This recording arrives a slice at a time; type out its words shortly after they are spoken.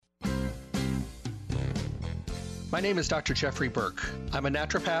My name is Dr. Jeffrey Burke. I'm a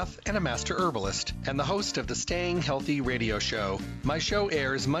naturopath and a master herbalist and the host of the Staying Healthy radio show. My show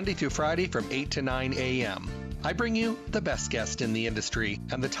airs Monday through Friday from 8 to 9 a.m. I bring you the best guest in the industry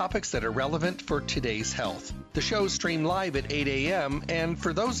and the topics that are relevant for today's health. The shows stream live at 8 a.m., and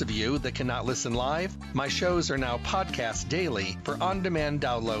for those of you that cannot listen live, my shows are now podcast daily for on-demand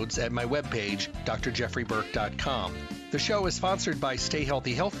downloads at my webpage, drjeffreyburke.com. The show is sponsored by Stay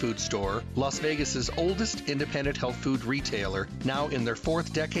Healthy Health Food Store, Las Vegas's oldest independent health food retailer, now in their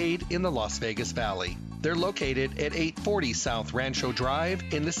fourth decade in the Las Vegas Valley. They're located at 840 South Rancho Drive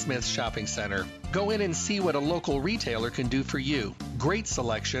in the Smith Shopping Center. Go in and see what a local retailer can do for you. Great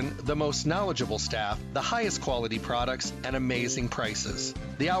selection, the most knowledgeable staff, the highest quality products, and amazing prices.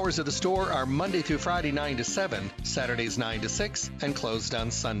 The hours of the store are Monday through Friday 9 to 7, Saturdays 9 to 6, and closed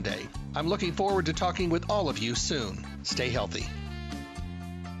on Sunday. I'm looking forward to talking with all of you soon. Stay healthy.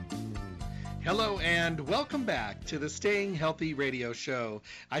 Hello and welcome back to the Staying Healthy radio show.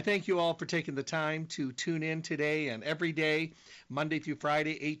 I thank you all for taking the time to tune in today and every day, Monday through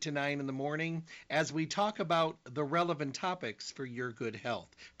Friday, 8 to 9 in the morning, as we talk about the relevant topics for your good health,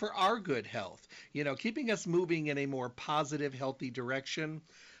 for our good health. You know, keeping us moving in a more positive, healthy direction,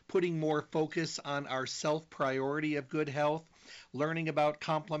 putting more focus on our self-priority of good health, learning about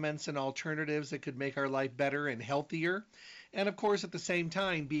complements and alternatives that could make our life better and healthier. And of course, at the same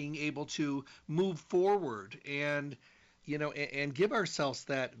time, being able to move forward and, you know, and give ourselves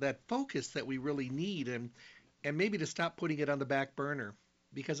that focus that we really need, and maybe to stop putting it on the back burner,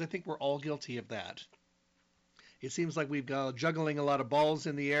 because I think we're all guilty of that. It seems like we've got juggling a lot of balls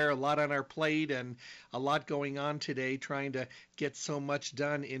in the air, a lot on our plate, and a lot going on today, trying to get so much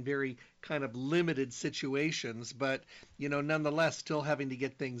done in very kind of limited situations, but, you know, nonetheless, still having to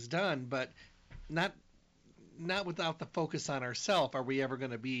get things done, but not without the focus on ourselves are we ever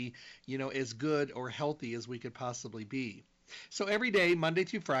going to be, you know, as good or healthy as we could possibly be. So every day, Monday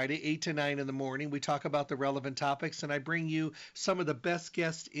through Friday, 8 to 9 in the morning, we talk about the relevant topics, and I bring you some of the best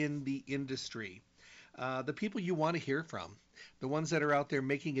guests in the industry. The people you want to hear from, the ones that are out there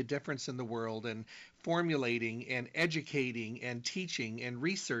making a difference in the world and formulating and educating and teaching and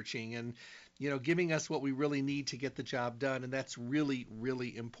researching and, you know, giving us what we really need to get the job done. And that's really,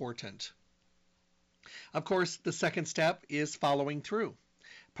 really important. Of course, the second step is following through.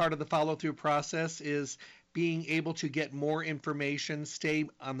 Part of the follow-through process is being able to get more information, stay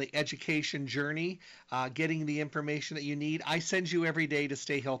on the education journey, getting the information that you need. I send you every day to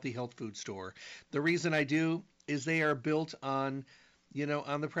Stay Healthy Health Food Store. The reason I do is they are built on, you know,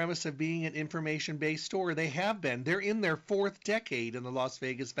 on the premise of being an information-based store. They have been. They're in their fourth decade in the Las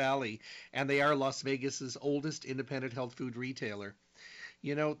Vegas Valley, and they are Las Vegas's oldest independent health food retailer.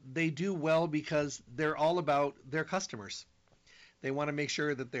 You know, they do well because they're all about their customers. They want to make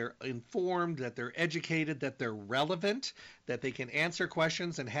sure that they're informed, that they're educated, that they're relevant, that they can answer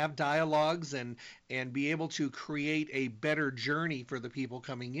questions and have dialogues and be able to create a better journey for the people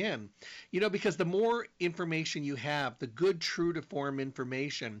coming in. You know, because the more information you have, the good, true to form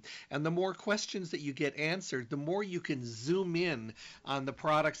information, and the more questions that you get answered, the more you can zoom in on the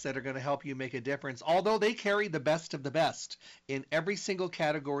products that are going to help you make a difference. Although they carry the best of the best in every single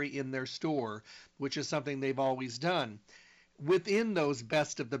category in their store, which is something they've always done. Within those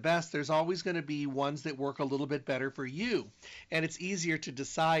best of the best, there's always going to be ones that work a little bit better for you. And it's easier to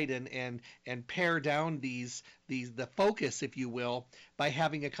decide and pare down the focus, if you will, by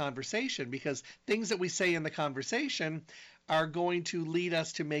having a conversation, because things that we say in the conversation are going to lead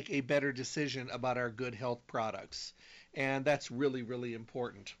us to make a better decision about our good health products. And that's really, really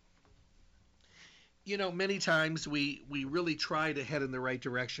important. You know, many times we really try to head in the right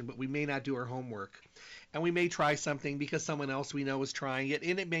direction, but we may not do our homework. And we may try something because someone else we know is trying it,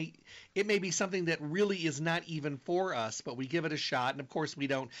 and it may be something that really is not even for us, but we give it a shot, and of course we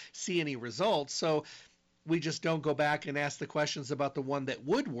don't see any results, so we just don't go back and ask the questions about the one that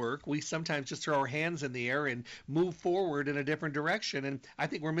would work. We sometimes just throw our hands in the air and move forward in a different direction, and I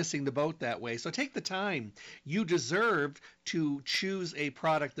think we're missing the boat that way. So take the time. You deserve to choose a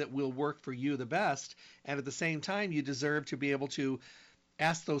product that will work for you the best, and at the same time you deserve to be able to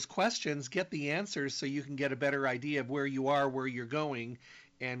ask those questions, get the answers so you can get a better idea of where you are, where you're going,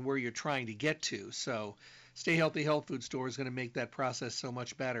 and where you're trying to get to. So Stay Healthy Health Food Store is going to make that process so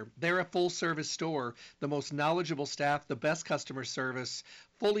much better. They're a full-service store, the most knowledgeable staff, the best customer service,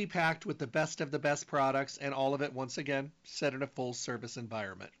 fully packed with the best of the best products, and all of it, once again, set in a full-service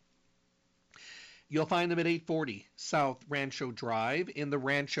environment. You'll find them at 840 South Rancho Drive in the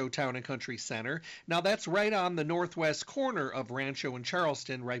Rancho Town and Country Center. Now, that's right on the northwest corner of Rancho and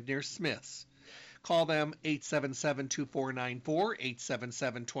Charleston, right near Smith's. call them 877-2494,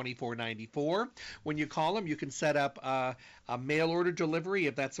 877-2494. When you call them, you can set up a mail order delivery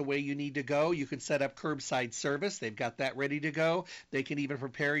if that's the way you need to go. You can set up curbside service. They've got that ready to go. They can even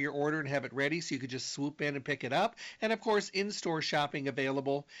prepare your order and have it ready so you could just swoop in and pick it up. And of course, in-store shopping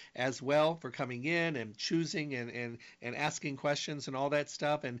available as well for coming in and choosing and asking questions and all that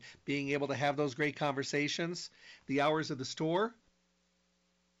stuff and being able to have those great conversations. The hours of the store,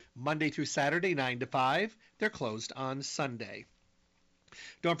 Monday through Saturday, 9 to 5. They're closed on Sunday.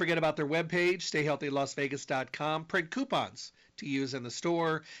 Don't forget about their webpage, stayhealthylasvegas.com. Print coupons to use in the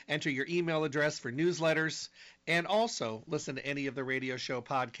store. Enter your email address for newsletters. And also listen to any of the radio show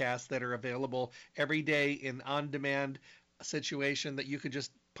podcasts that are available every day in on-demand situation that you could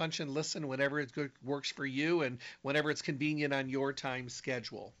just punch and listen whenever it works for you and whenever it's convenient on your time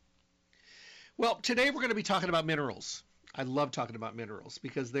schedule. Well, today we're going to be talking about minerals. I love talking about minerals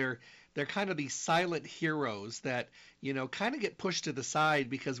because they're kind of these silent heroes that, kind of get pushed to the side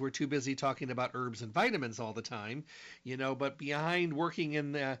because we're too busy talking about herbs and vitamins all the time, but behind working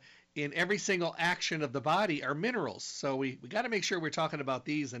in every single action of the body are minerals. So we got to make sure we're talking about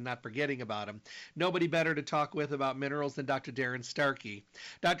these and not forgetting about them. Nobody better to talk with about minerals than Dr. Darren Starkey.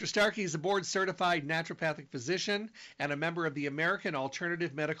 Dr. Starkey is a board-certified naturopathic physician and a member of the American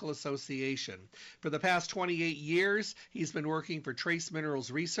Alternative Medical Association. For the past 28 years, he's been working for Trace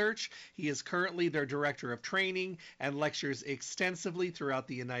Minerals Research. He is currently their director of training and lectures extensively throughout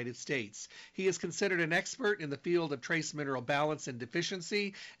the United States. He is considered an expert in the field of trace mineral balance and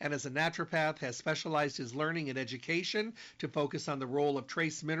deficiency, and as a naturopath has specialized his learning and education to focus on the role of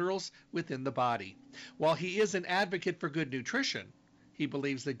trace minerals within the body. While he is an advocate for good nutrition, he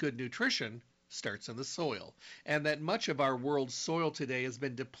believes that good nutrition starts in the soil, and that much of our world's soil today has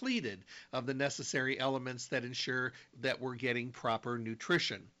been depleted of the necessary elements that ensure that we're getting proper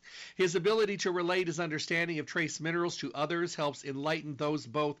nutrition. His ability to relate his understanding of trace minerals to others helps enlighten those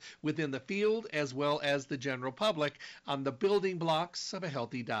both within the field as well as the general public on the building blocks of a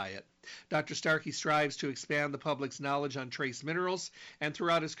healthy diet. Dr. Starkey strives to expand the public's knowledge on trace minerals, and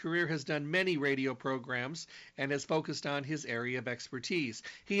throughout his career has done many radio programs and has focused on his area of expertise.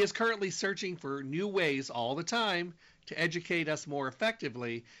 He is currently searching for new ways all the time to educate us more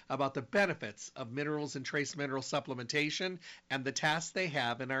effectively about the benefits of minerals and trace mineral supplementation and the tasks they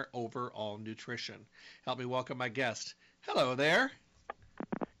have in our overall nutrition. Help me welcome my guest. Hello there.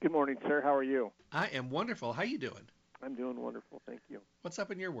 Good morning, sir. How are you? I am wonderful. How you doing? I'm doing wonderful, thank you. What's up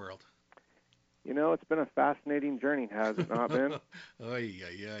in your world? It's been a fascinating journey, has it not been?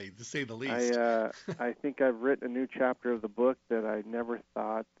 To say the least. I think I've written a new chapter of the book that I never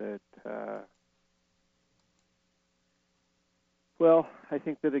thought that, I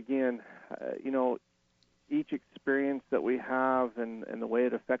think that, again, each experience that we have and the way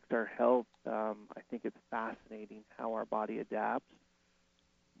it affects our health, I think it's fascinating how our body adapts.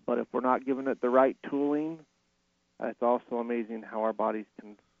 But if we're not giving it the right tooling, it's also amazing how our bodies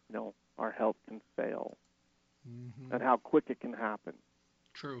can, our health can fail, and how quick it can happen.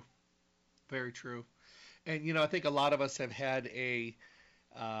 True. Very true. And, I think a lot of us have had a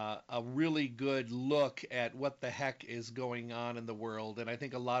really good look at what the heck is going on in the world. And I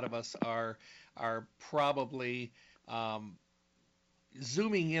think a lot of us are probably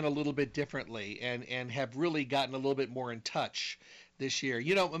zooming in a little bit differently and have really gotten a little bit more in touch this year.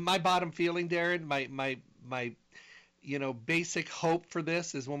 My bottom feeling, Darren, my basic hope for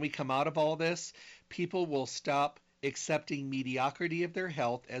this is when we come out of all this, people will stop accepting mediocrity of their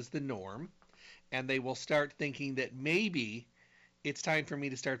health as the norm, and they will start thinking that maybe it's time for me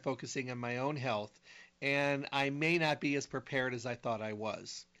to start focusing on my own health, and I may not be as prepared as I thought I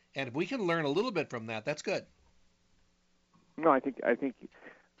was. And if we can learn a little bit from that, that's good. No, I think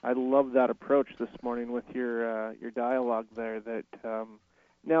I love that approach this morning with your dialogue there. That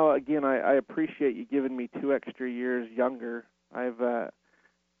now again, I appreciate you giving me 2 extra years younger.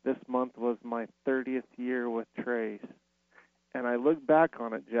 This month was my 30th year with Trace, and I look back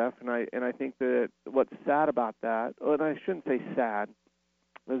on it, Jeff, and I think that what's sad about that, and I shouldn't say sad,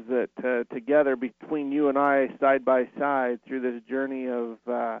 is that together between you and I, side by side through this journey of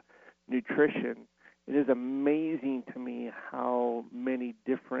nutrition, it is amazing to me how many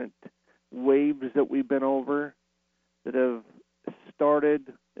different waves that we've been over that have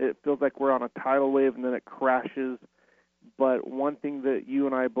started. It feels like we're on a tidal wave and then it crashes. But one thing that you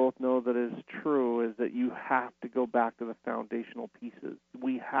and I both know that is true is that you have to go back to the foundational pieces.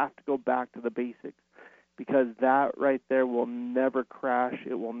 We have to go back to the basics, because that right there will never crash.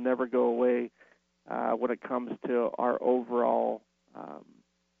 It will never go away when it comes to our overall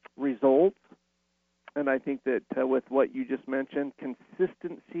results. And I think that with what you just mentioned,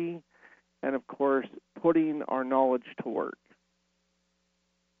 consistency and of course, putting our knowledge to work.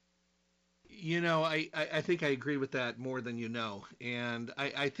 I think I agree with that more than you know. And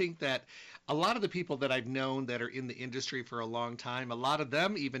I think that a lot of the people that I've known that are in the industry for a long time, a lot of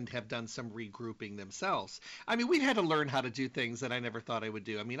them even have done some regrouping themselves. I mean, we've had to learn how to do things that I never thought I would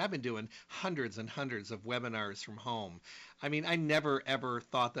do. I mean, I've been doing hundreds and hundreds of webinars from home. I mean, I never ever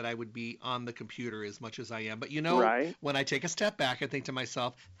thought that I would be on the computer as much as I am. But Right, when I take a step back, I think to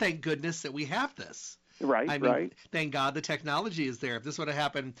myself, thank goodness that we have this. right, I mean, right. thank God the technology is there. If this would have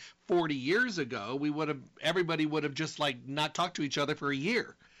happened 40 years ago, everybody would have just like not talked to each other for a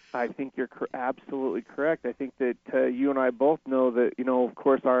year. I think you're absolutely correct. I think that you and I both know that, of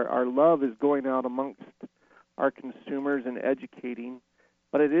course, our love is going out amongst our consumers and educating,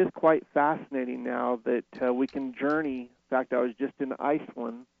 but it is quite fascinating now that we can journey. In fact, I was just in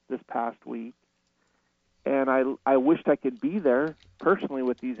Iceland this past week, and I wished I could be there personally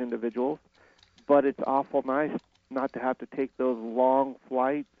with these individuals, but it's awful nice not to have to take those long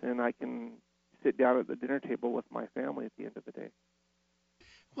flights, and I can sit down at the dinner table with my family at the end of the day.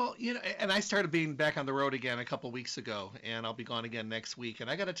 Well, and I started being back on the road again a couple weeks ago, and I'll be gone again next week. And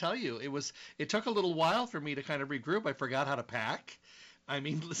I got to tell you, it took a little while for me to kind of regroup. I forgot how to pack. I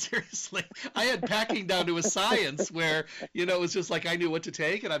mean, seriously, I had packing down to a science where, it was just like I knew what to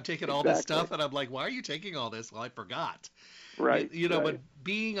take, and I'm taking all this stuff, and I'm like, why are you taking all this? Well, I forgot. Right. Right. But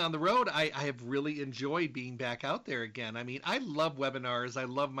being on the road, I have really enjoyed being back out there again. I mean, I love webinars. I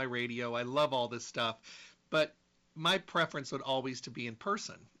love my radio. I love all this stuff. But my preference would always to be in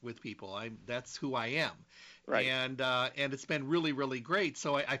person with people. That's who I am. Right. And it's been really, really great.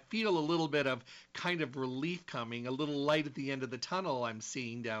 So I feel a little bit of kind of relief coming, a little light at the end of the tunnel I'm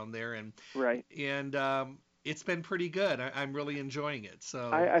seeing down there. Right. And it's been pretty good. I'm really enjoying it. So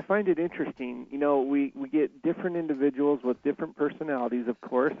I find it interesting. We get different individuals with different personalities, of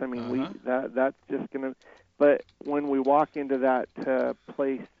course. I mean, that's just gonna. But when we walk into that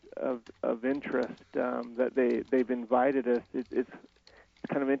place of interest that they've invited us, it's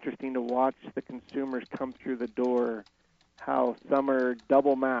kind of interesting to watch the consumers come through the door. How some are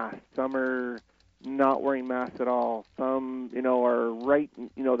double masked, some are not wearing masks at all. Some, are right.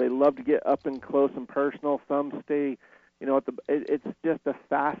 They love to get up and close and personal. Some stay, it's just a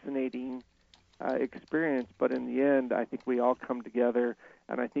fascinating experience. But in the end, I think we all come together.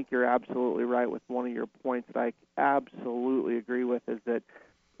 And I think you're absolutely right with one of your points that I absolutely agree with is that,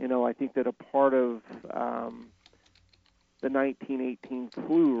 I think that a part of the 1918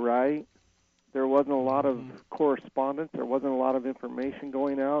 flu, right? There wasn't a lot of correspondence. There wasn't a lot of information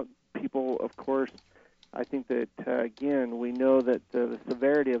going out. People, of course, I think that, again, we know that the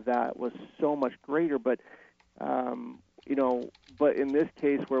severity of that was so much greater, but, but in this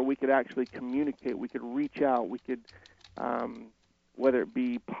case where we could actually communicate, we could reach out, we could, whether it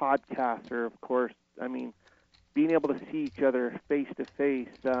be podcasts or, of course, I mean, being able to see each other face to face,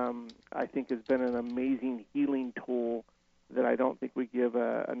 I think has been an amazing healing tool that I don't think we give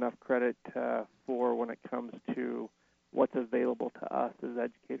enough credit for when it comes to what's available to us as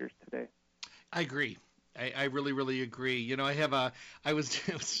educators today. I agree. I really, really agree. It was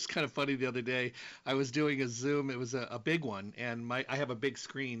just kind of funny the other day. I was doing a Zoom. It was a big one, and I have a big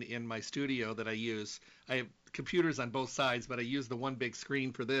screen in my studio that I use. I have computers on both sides, but I use the one big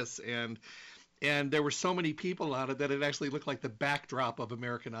screen for this, and there were so many people on it that it actually looked like the backdrop of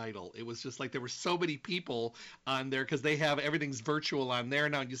American Idol. It was just like there were so many people on there because they have everything's virtual on there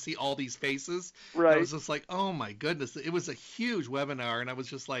now, and you see all these faces. Right. I was just like, oh my goodness. It was a huge webinar, and I was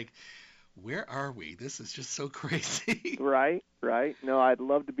just like, where are we? This is just so crazy. Right. No, I'd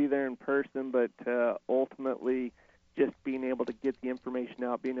love to be there in person, but ultimately just being able to get the information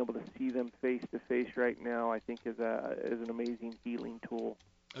out, being able to see them face to face right now, I think is an amazing healing tool.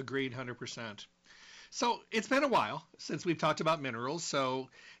 Agreed, 100%. So it's been a while since we've talked about minerals. So,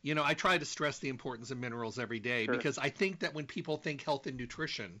 I try to stress the importance of minerals every day because I think that when people think health and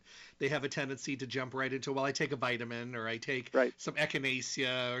nutrition, they have a tendency to jump right into, well, I take a vitamin or I take some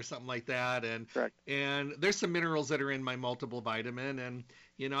echinacea or something like that. And there's some minerals that are in my multiple vitamin. And,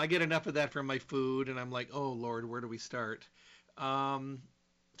 I get enough of that from my food. And I'm like, oh, Lord, where do we start?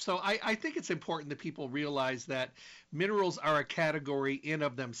 So I think it's important that people realize that minerals are a category in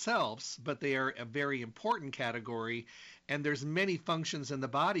of themselves, but they are a very important category. And there's many functions in the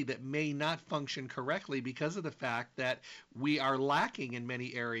body that may not function correctly because of the fact that we are lacking in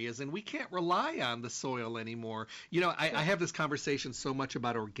many areas and we can't rely on the soil anymore. I have this conversation so much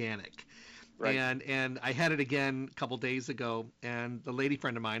about organic. Right. And I had it again a couple days ago, and the lady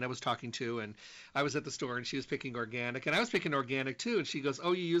friend of mine I was talking to, and I was at the store, and she was picking organic, and I was picking organic too, and she goes,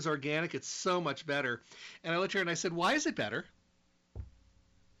 oh, you use organic? It's so much better. And I looked at her and I said, why is it better?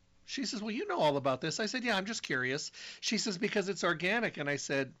 She says, well, you know all about this. I said, yeah, I'm just curious. She says, because it's organic. And I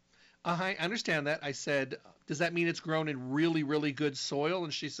said, I understand that. I said, does that mean it's grown in really, really good soil?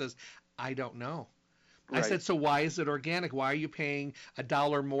 And she says, I don't know. I Right. said, so why is it organic? Why are you paying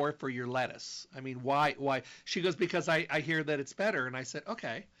 $1 more for your lettuce? I mean, why? She goes, because I hear that it's better. And I said,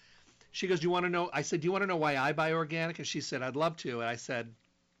 okay. She goes, do you want to know? I said, do you want to know why I buy organic? And she said, I'd love to. And I said,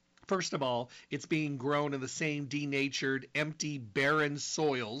 first of all, it's being grown in the same denatured, empty, barren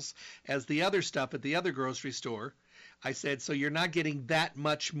soils as the other stuff at the other grocery store. I said, so you're not getting that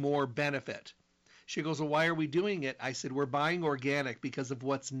much more benefit. She goes, well, why are we doing it? I said, we're buying organic because of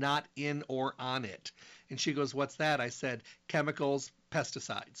what's not in or on it. And she goes, what's that? I said, chemicals,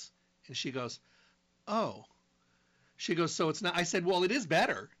 pesticides. And she goes, oh. She goes, so it's not. I said, well, it is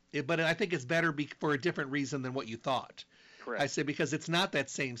better, but I think it's better for a different reason than what you thought. I Correct. said, because it's not that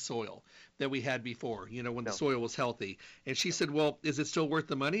same soil that we had before, when the No. soil was healthy. And she No. said, well, is it still worth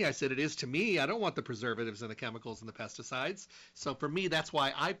the money? I said, it is to me. I don't want the preservatives and the chemicals and the pesticides. So for me, that's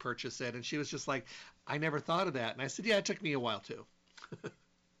why I purchase it. And she was just like, I never thought of that. And I said, yeah, it took me a while too.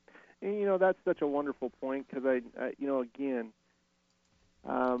 And that's such a wonderful point because again,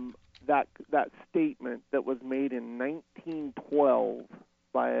 that statement that was made in 1912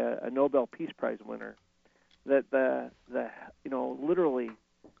 by a Nobel Peace Prize winner, that the literally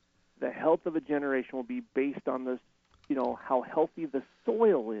the health of a generation will be based on this, how healthy the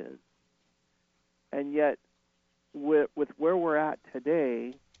soil is, and yet with where we're at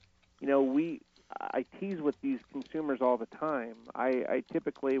today, I tease with these consumers all the time. I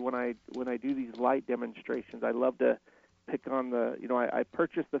typically when I do these light demonstrations, I love to pick on I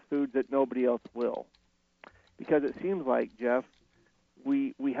purchase the foods that nobody else will, because it seems like, Jeff,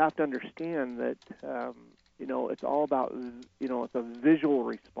 we have to understand that it's all about it's a visual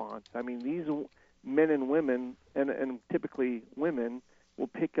response. I mean, these men and women and typically women will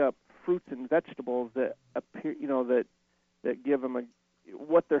pick up fruits and vegetables that appear that give them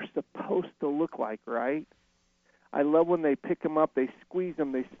what they're supposed to look like, right? I love when they pick them up, they squeeze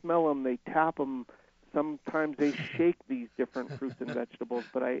them, they smell them, they tap them. Sometimes they shake these different fruits and vegetables.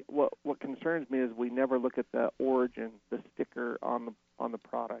 But what concerns me is we never look at the origin, the sticker on the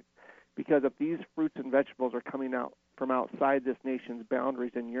product, because if these fruits and vegetables are coming out from outside this nation's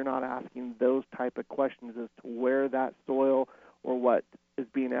boundaries, and you're not asking those type of questions as to where that soil or what is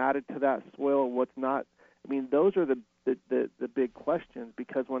being added to that soil or what's not, I mean, those are the big questions.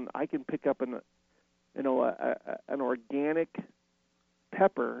 Because when I can pick up an organic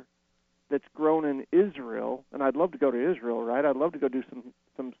pepper that's grown in Israel, and I'd love to go to Israel, right? I'd love to go do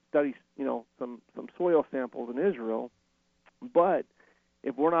some studies, some soil samples in Israel. But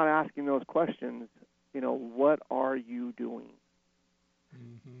if we're not asking those questions, what are you doing?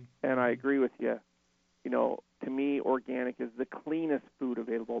 Mm-hmm. And I agree with you. To me, organic is the cleanest food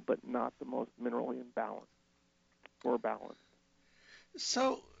available, but not the most minerally imbalanced or balanced.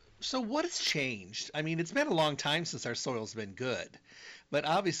 So, what has changed? I mean, it's been a long time since our soil's been good, but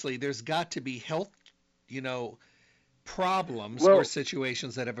obviously there's got to be health, you know, problems or Well,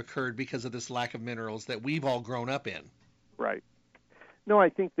 situations that have occurred because of this lack of minerals that we've all grown up in. right. No, I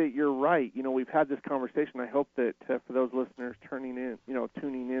think that you're right. We've had this conversation. I hope that for those listeners tuning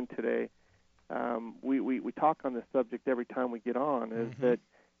in today, we talk on this subject every time we get on. Is Mm-hmm. that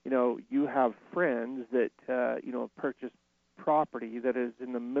you have friends that purchase property that is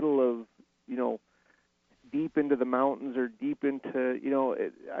in the middle of deep into the mountains or deep into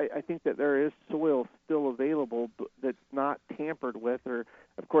I think that there is soil still available that's not tampered with, or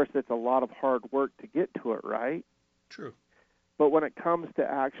of course it's a lot of hard work to get to it, right? True. But when it comes to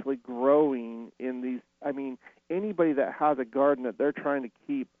actually growing in these, I mean, anybody that has a garden that they're trying to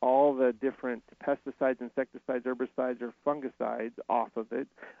keep all the different pesticides, insecticides, herbicides, or fungicides off of it,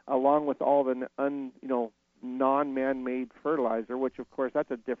 along with all the non-man-made fertilizer, which of course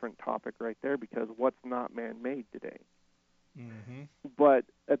that's a different topic right there, because what's not man-made today? Mm-hmm. But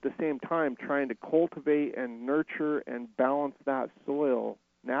at the same time, trying to cultivate and nurture and balance that soil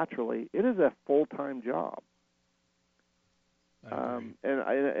naturally, it is a full-time job. I agree.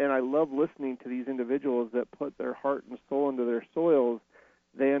 And I love listening to these individuals that put their heart and soul into their soils.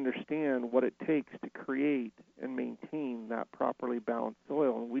 They understand what it takes to create and maintain that properly balanced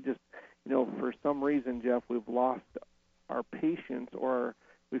soil. And we just, for some reason, Jeff, we've lost our patience, or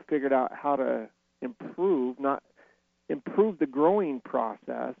we've figured out how to improve the growing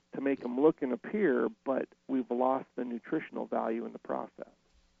process to make them look and appear, but we've lost the nutritional value in the process.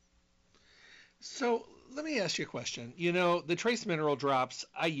 So let me ask you a question. The trace mineral drops,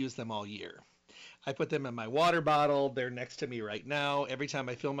 I use them all year. I put them in my water bottle. They're next to me right now. Every time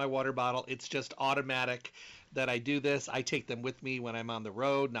I fill my water bottle, it's just automatic that I do this. I take them with me when I'm on the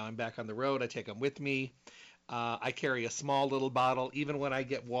road. Now I'm back on the road. I take them with me. I carry a small little bottle. Even when I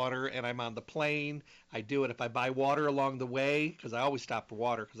get water and I'm on the plane, I do it. If I buy water along the way, because I always stop for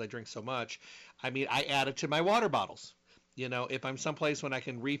water because I drink so much, I mean, I add it to my water bottles. If I'm someplace when I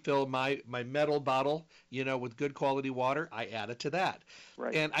can refill my metal bottle, with good quality water, I add it to that.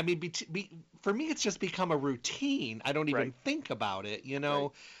 Right. And I mean, for me, it's just become a routine. I don't even Right. think about it, Right.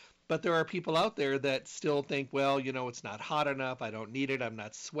 But there are people out there that still think, well, it's not hot enough. I don't need it. I'm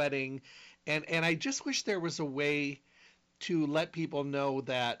not sweating. And I just wish there was a way to let people know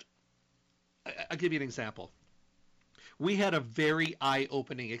that. I'll give you an example. We had a very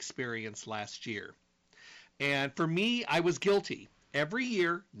eye-opening experience last year. And for me, I was guilty. Every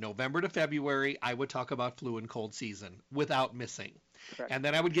year, November to February, I would talk about flu and cold season without missing. Correct. And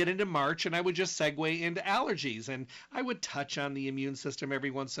then I would get into March and I would just segue into allergies. And I would touch on the immune system every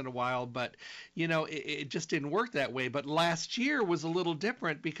once in a while, but, it just didn't work that way. But last year was a little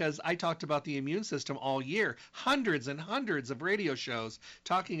different because I talked about the immune system all year, hundreds and hundreds of radio shows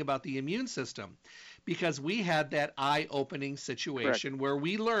talking about the immune system, because we had that eye-opening situation Correct. where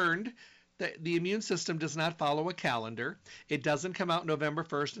we learned the immune system does not follow a calendar. It doesn't come out November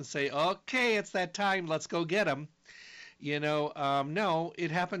 1st and say, okay, it's that time, let's go get them. No, it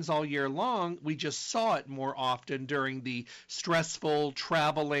happens all year long. We just saw it more often during the stressful,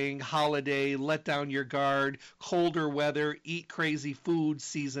 traveling, holiday, let down your guard, colder weather, eat crazy food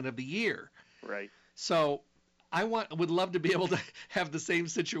season of the year. Right. So would love to be able to have the same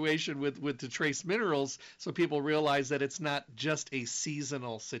situation with the trace minerals, so people realize that it's not just a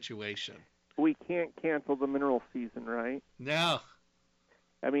seasonal situation. We can't cancel the mineral season, right? No.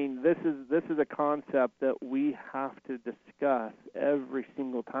 I mean, this is a concept that we have to discuss every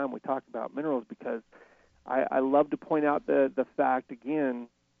single time we talk about minerals, because I love to point out the fact again,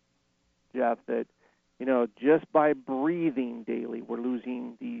 Jeff, that just by breathing daily, we're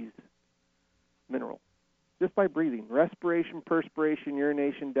losing these minerals. Just by breathing, respiration, perspiration,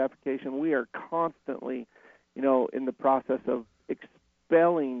 urination, defecation, we are constantly, in the process of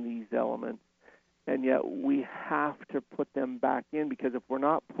expelling these elements, and yet we have to put them back in, because if we're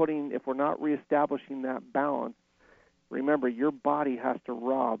not reestablishing that balance, remember, your body has to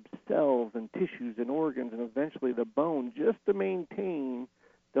rob cells and tissues and organs and eventually the bone just to maintain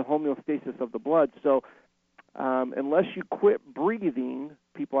the homeostasis of the blood. So unless you quit breathing,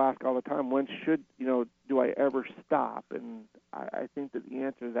 people ask all the time, when do I ever stop? And I think that the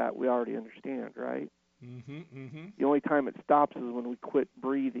answer to that we already understand, right? Mm-hmm, mm-hmm. The only time it stops is when we quit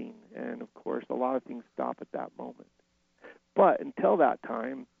breathing, and of course a lot of things stop at that moment. But until that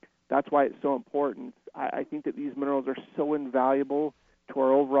time, that's why it's so important. I think that these minerals are so invaluable to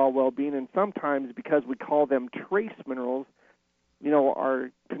our overall well-being, and sometimes because we call them trace minerals,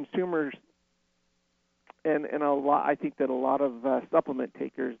 our consumers and I think that a lot of supplement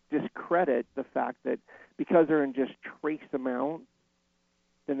takers discredit the fact that because they're in just trace amounts,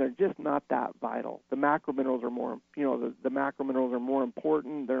 then they're just not that vital. The macro minerals are more, the macro minerals are more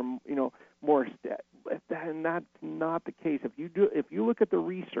important. They're, more, and that's not the case. If you look at the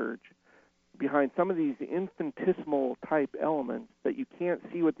research behind some of these infinitesimal type elements that you can't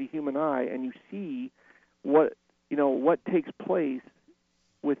see with the human eye, and you see what takes place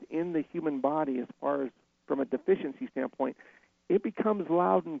within the human body as far as from a deficiency standpoint, it becomes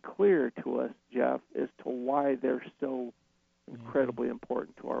loud and clear to us, Jeff, as to why they're so incredibly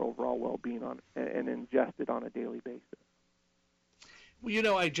important to our overall well-being and ingested on a daily basis.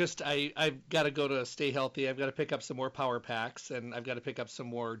 Well, I've got to go to Stay Healthy. I've got to pick up some more power packs, and I've got to pick up some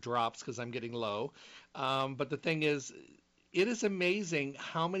more drops because I'm getting low. But the thing is, it is amazing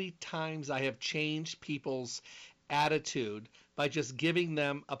how many times I have changed people's attitude by just giving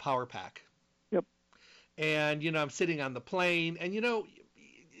them a power pack. Yep. And, I'm sitting on the plane, and,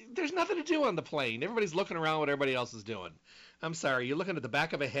 there's nothing to do on the plane. Everybody's looking around what everybody else is doing. I'm sorry, you're looking at the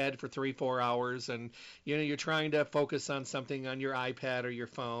back of a head for 3-4 hours, and you're trying to focus on something on your iPad or your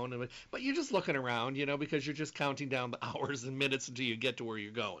phone, but you're just looking around, because you're just counting down the hours and minutes until you get to where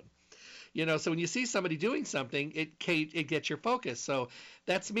you're going. So when you see somebody doing something, it gets your focus. So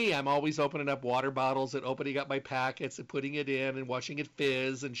that's me. I'm always opening up water bottles and opening up my packets and putting it in and watching it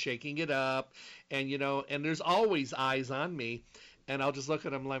fizz and shaking it up, and and there's always eyes on me. And I'll just look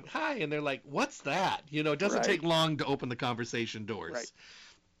at them like, hi, and they're like, what's that? It doesn't take long to open the conversation doors. Right.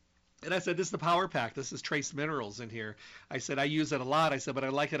 And I said, this is the power pack. This is trace minerals in here. I said, I use it a lot. I said, but I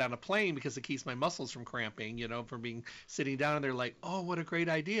like it on a plane because it keeps my muscles from cramping, from being sitting down. And they're like, oh, what a great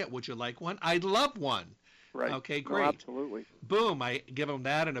idea. Would you like one? I'd love one. Right. Okay, No, great. absolutely. Boom, I give them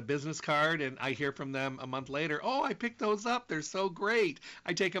that and a business card, and I hear from them a month later. Oh, I picked those up. They're so great.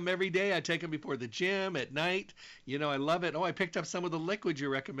 I take them every day. I take them before the gym, at night. I love it. Oh, I picked up some of the liquids you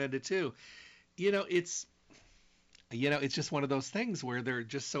recommended too. You know, it's it's just one of those things where they're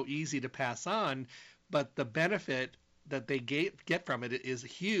just so easy to pass on, but the benefit that they get from it is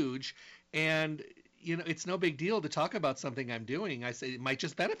huge. And it's no big deal to talk about something I'm doing. I say it might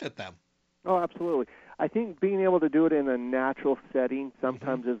just benefit them. Oh, absolutely. I think being able to do it in a natural setting Mm-hmm.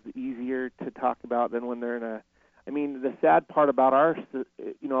 sometimes is easier to talk about than when they're in a. I mean, the sad part about our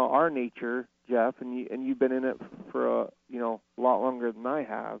nature, Jeff, and you've been in it for a lot longer than I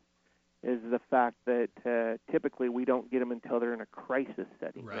have, is the fact that typically we don't get them until they're in a crisis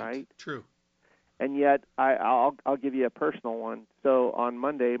setting, right? True. And yet, I'll give you a personal one. So on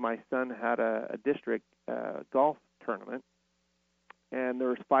Monday, my son had a district golf tournament, and there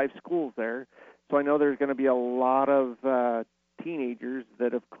was 5 schools there. So I know there's going to be a lot of teenagers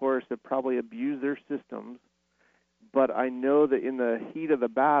that, of course, have probably abused their systems. But I know that in the heat of the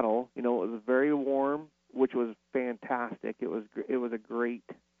battle, it was very warm, which was fantastic. It was a great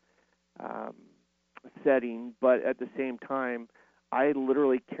setting, but at the same time, I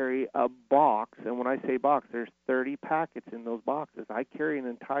literally carry a box, and when I say box, there's 30 packets in those boxes. I carry an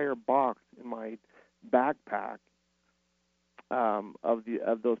entire box in my backpack of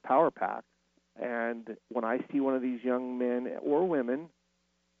those power packs, and when I see one of these young men or women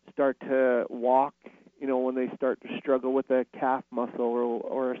start to walk, when they start to struggle with a calf muscle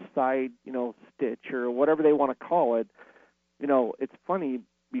or a side, stitch or whatever they want to call it, it's funny.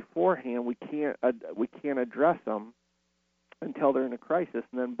 Beforehand, we can't address them until they're in a crisis,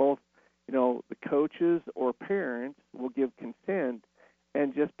 and then both, the coaches or parents will give consent,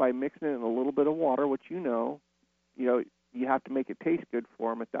 and just by mixing it in a little bit of water, which you have to make it taste good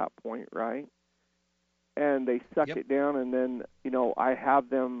for them at that point, right? And they suck Yep. it down, and then, I have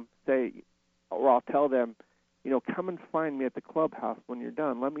them say, or I'll tell them, come and find me at the clubhouse when you're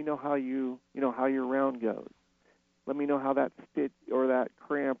done. Let me know how how your round goes. Let me know how that stitch or that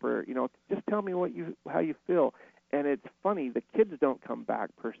cramp, or just tell me how you feel. And it's funny, the kids don't come back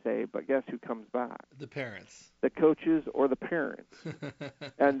per se, but guess who comes back? The parents. The coaches or the parents.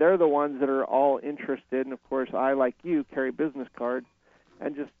 And they're the ones that are all interested. And of course, I, like you, carry business cards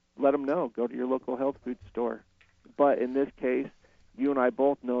and just let them know, go to your local health food store. But in this case, you and I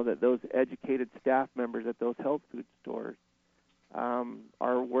both know that those educated staff members at those health food stores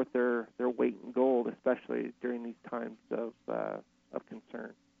are worth their weight in gold, especially during these times of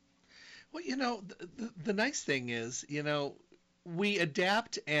concern. Well, the nice thing is, we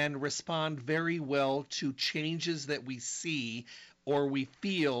adapt and respond very well to changes that we see or we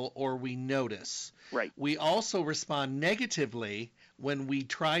feel or we notice. Right. We also respond negatively when we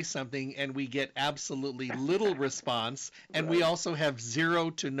try something and we get absolutely little response, and we also have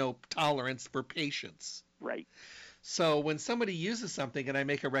 0 to no tolerance for patience. Right. So when somebody uses something and I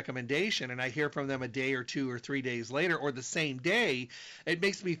make a recommendation and I hear from them a day or 2 or 3 days later or the same day, it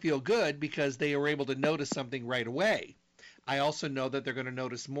makes me feel good because they were able to notice something right away. I also know that they're going to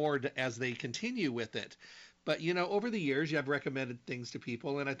notice more as they continue with it. But, over the years, I've recommended things to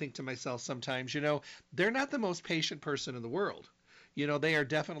people, and I think to myself sometimes, they're not the most patient person in the world. They are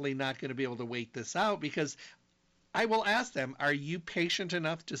definitely not going to be able to wait this out, because I will ask them, are you patient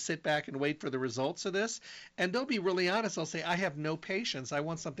enough to sit back and wait for the results of this? And they'll be really honest. They'll say, I have no patience. I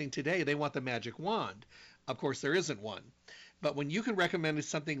want something today. They want the magic wand. Of course, there isn't one. But when you can recommend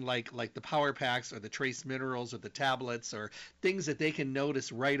something like the Power Packs or the Trace Minerals or the tablets or things that they can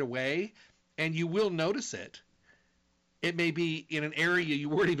notice right away, and you will notice it. It may be in an area you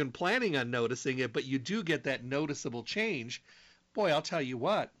weren't even planning on noticing it, but you do get that noticeable change. Boy, I'll tell you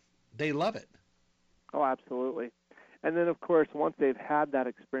what, they love it. Oh, absolutely. And then, of course, once they've had that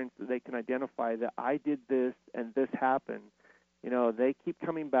experience, they can identify that I did this and this happened. They keep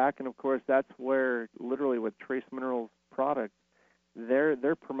coming back, and of course, that's where literally with Trace Minerals products,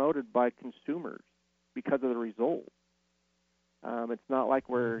 they're promoted by consumers because of the results. It's not like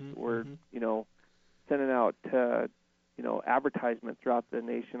we're sending out advertisement throughout the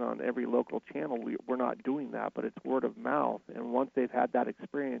nation on every local channel. We're not doing that, but it's word of mouth. And once they've had that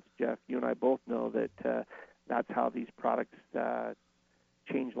experience, Jeff, you and I both know that that's how these products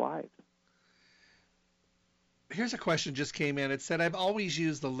change lives. Here's a question just came in. It said, I've always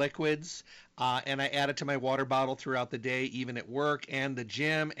used the liquids, and I add it to my water bottle throughout the day, even at work and the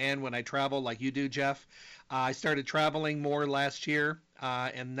gym and when I travel like you do, Jeff. I started traveling more last year,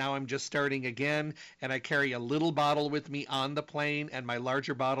 and now I'm just starting again, and I carry a little bottle with me on the plane and my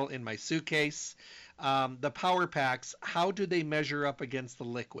larger bottle in my suitcase. The Power Packs, how do they measure up against the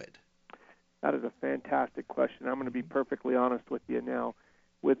liquid? That is a fantastic question. I'm going to be perfectly honest with you now.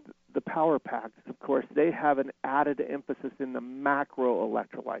 With the power packs, of course, they have an added emphasis in the macro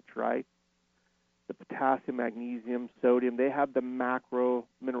electrolytes, right? The potassium, magnesium, sodium, they have the macro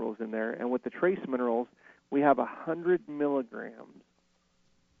minerals in there. And with the trace minerals, we have 100 milligrams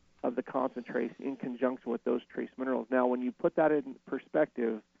of the concentrates in conjunction with those trace minerals. Now, when you put that in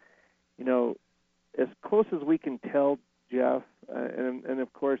perspective, as close as we can tell, Jeff, and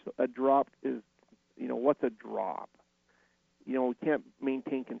of course, a drop is, what's a drop? We can't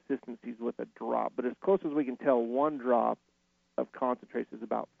maintain consistencies with a drop, but as close as we can tell, one drop of concentrates is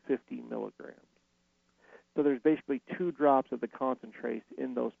about 50 milligrams. So there's basically 2 drops of the concentrates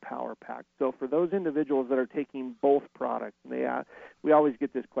in those power packs. So for those individuals that are taking both products, and we always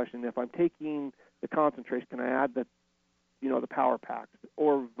get this question: if I'm taking the concentrates, can I add the power packs,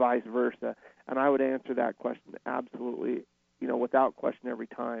 or vice versa? And I would answer that question absolutely, without question every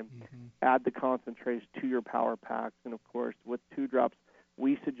time. Mm-hmm. Add the concentrates to your power packs, and of course, with 2 drops,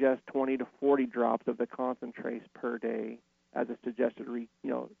 we suggest 20 to 40 drops of the concentrates per day as a suggested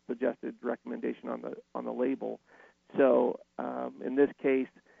recommendation on the label. So in this case,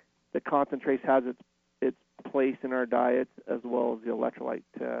 the concentrates has its place in our diets, as well as the electrolyte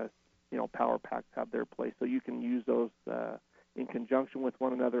power packs have their place. So you can use those in conjunction with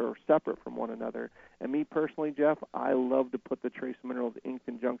one another or separate from one another. And me personally, Jeff, I love to put the trace minerals in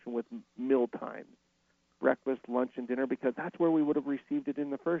conjunction with meal times, breakfast, lunch, and dinner, because that's where we would have received it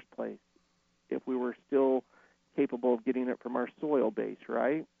in the first place if we were still capable of getting it from our soil base,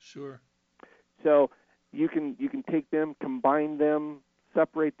 right? Sure. So you can take them, combine them,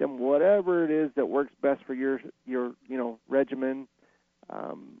 separate them, whatever it is that works best for your regimen.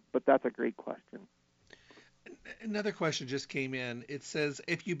 But that's a great question. Another question just came in. It says,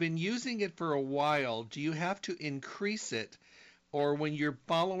 if you've been using it for a while, do you have to increase it? Or when you're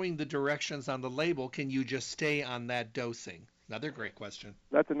following the directions on the label, can you just stay on that dosing? Another great question.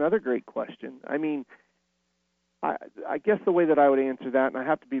 That's another great question. I mean, I guess the way that I would answer that, and I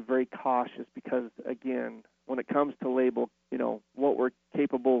have to be very cautious because, again, when it comes to label, what we're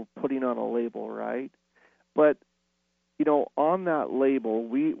capable of putting on a label, right? But, on that label,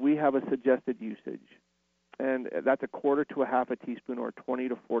 we have a suggested usage, and that's 1/4 to 1/2 teaspoon or 20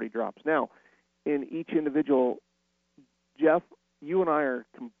 to 40 drops. Now, in each individual, Jeff, you and I are,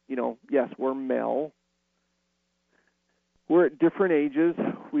 yes, we're male. We're at different ages.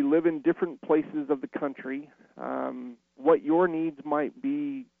 We live in different places of the country. What your needs might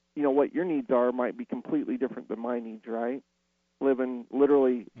be, what your needs are might be completely different than my needs, right? Living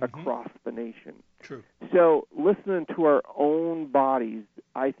literally across the nation. True. So listening to our own bodies,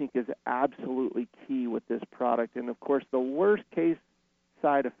 I think, is absolutely key with this product. And, of course, the worst case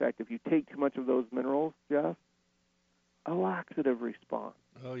side effect, if you take too much of those minerals, Jeff, a laxative response.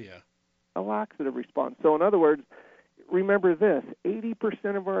 Oh, yeah. A laxative response. So, in other words, remember this,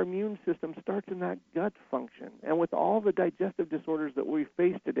 80% of our immune system starts in that gut function. And with all the digestive disorders that we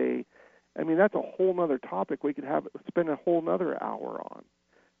face today, I mean, that's a whole other topic we could spend a whole other hour on.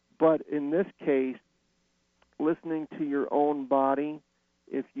 But in this case, listening to your own body,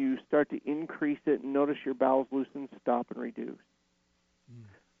 if you start to increase it and notice your bowels loosen, stop and reduce.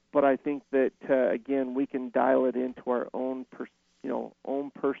 But I think that, again, we can dial it into our own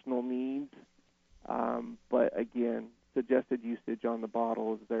personal needs. But again, suggested usage on the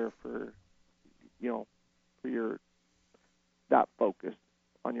bottle is there for that focus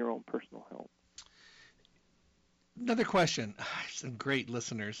on your own personal health. Another question. Some great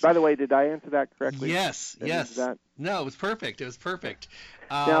listeners. By the way, did I answer that correctly? Yes. No, it was perfect.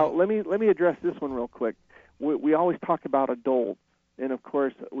 Now, let me address this one real quick. We always talk about adults, and of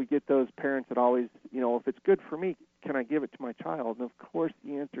course, we get those parents that always, if it's good for me, can I give it to my child? And of course,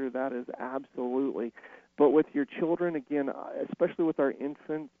 the answer to that is absolutely. But with your children, again, especially with our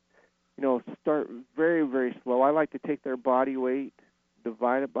infants, start very, very slow. I like to take their body weight,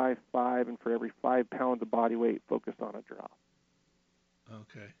 divide it by 5, and for every 5 pounds of body weight, focus on a drop.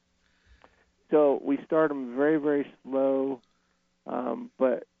 Okay. So we start them very, very slow,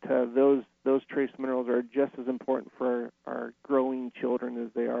 but those trace minerals are just as important for our growing children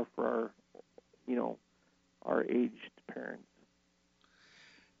as they are for our aged parents.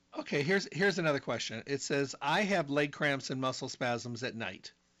 Okay, here's another question. It says, I have leg cramps and muscle spasms at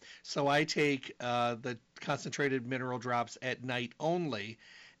night. So I take the concentrated mineral drops at night only.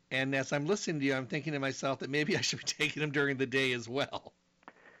 And as I'm listening to you, I'm thinking to myself that maybe I should be taking them during the day as well.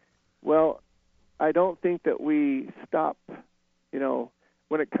 Well, I don't think that we stop,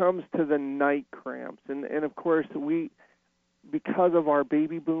 when it comes to the night cramps. And of course, because of our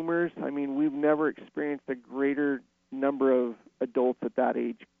baby boomers, I mean, we've never experienced a greater number of adults at that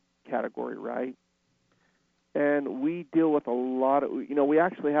age category, right? And we deal with a lot of, we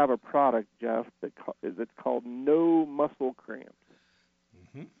actually have a product, Jeff, that's called No Muscle Cramps.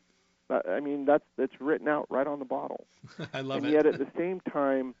 Mm-hmm. I mean, that's written out right on the bottle. I love it. And yet at the same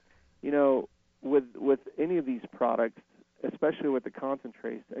time, with any of these products, especially with the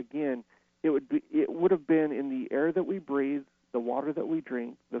concentrates, again, it would have been in the air that we breathe, the water that we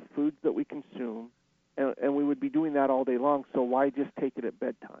drink, the foods that we consume, and we would be doing that all day long. So why just take it at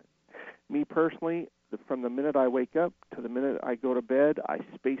bedtime? Me personally, from the minute I wake up to the minute I go to bed, I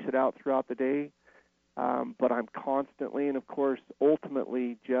space it out throughout the day. But I'm constantly, and of course,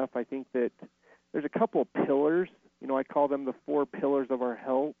 ultimately, Jeff, I think that there's a couple of pillars. I call them the 4 pillars of our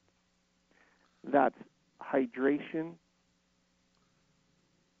health. That's hydration,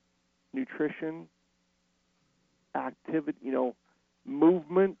 nutrition, activity,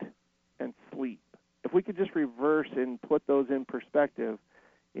 movement, and sleep. If we could just reverse and put those in perspective,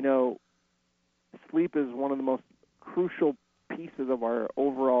 sleep is one of the most crucial pieces of our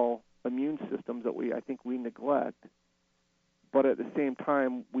overall immune systems that I think we neglect. But at the same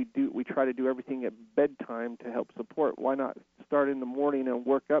time, we try to do everything at bedtime to help support. Why not start in the morning and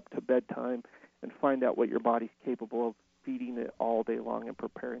work up to bedtime and find out what your body's capable of feeding it all day long and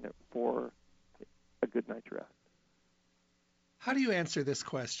preparing it for a good night's rest? How do you answer this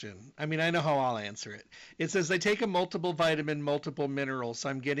question? I mean, I know how I'll answer it. It says I take a multiple vitamin, multiple minerals, so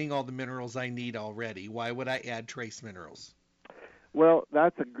I'm getting all the minerals I need already. Why would I add trace minerals? Well,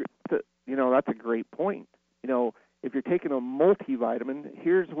 that's a great point. If you're taking a multivitamin,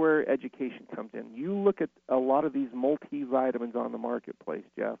 here's where education comes in. You look at a lot of these multivitamins on the marketplace,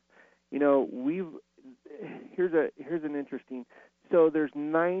 Jeff. Here's an interesting. So there's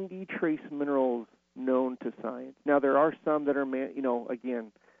 90 trace minerals known to science. Now there are some that are,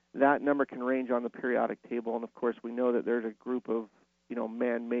 again, that number can range on the periodic table, and of course we know that there's a group of,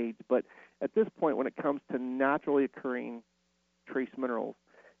 man-made. But at this point, when it comes to naturally occurring trace minerals,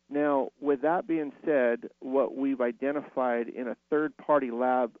 now with that being said, what we've identified in a third-party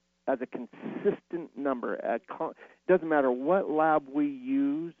lab as a consistent number, doesn't matter what lab we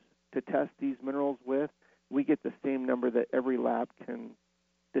use to test these minerals with, we get the same number that every lab can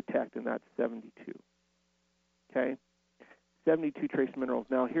detect, and that's 72. Okay? 72 trace minerals.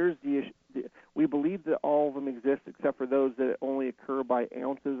 Now, here's the issue. We believe that all of them exist except for those that only occur by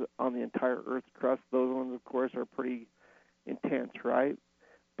ounces on the entire Earth's crust. Those ones, of course, are pretty intense, right?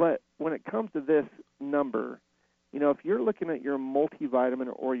 But when it comes to this number, if you're looking at your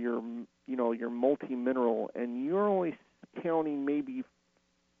multivitamin or your multi-mineral and you're only counting maybe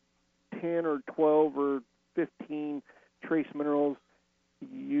 10 or 12 or 15 trace minerals,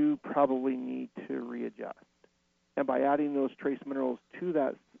 you probably need to readjust. And by adding those trace minerals to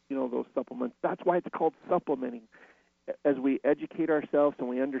that, those supplements, that's why it's called supplementing. As we educate ourselves and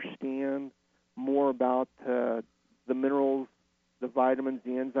we understand more about the minerals, the vitamins,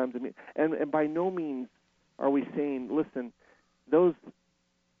 the enzymes, and by no means are we saying, listen, those,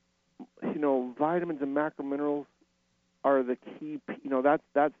 vitamins and macrominerals are the key,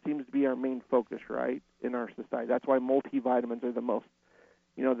 that seems to be our main focus, right, in our society. That's why multivitamins are the most,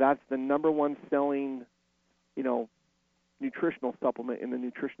 that's the number one selling, nutritional supplement in the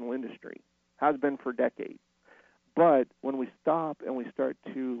nutritional industry, has been for decades. But when we stop and we start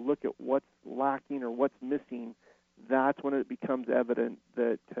to look at what's lacking or what's missing, that's when it becomes evident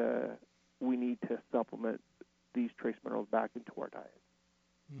that we need to supplement these trace minerals back into our diet.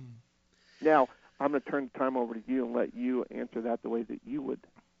 Mm. Now, I'm going to turn the time over to you and let you answer that the way that you would,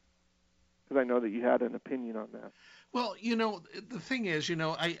 because I know that you had an opinion on that. Well, the thing is,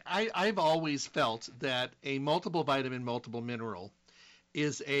 I've always felt that a multiple vitamin, multiple mineral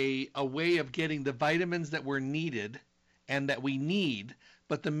is a way of getting the vitamins that were needed and that we need,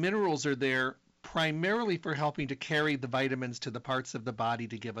 but the minerals are there primarily for helping to carry the vitamins to the parts of the body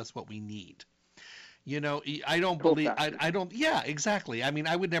to give us what we need. I don't believe, yeah, exactly. I mean,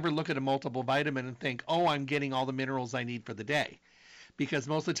 I would never look at a multiple vitamin and think, oh, I'm getting all the minerals I need for the day. Because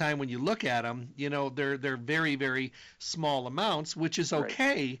most of the time when you look at them, they're very, very small amounts, which is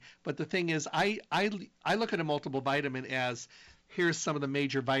okay. Right. But the thing is, I look at a multiple vitamin as, here's some of the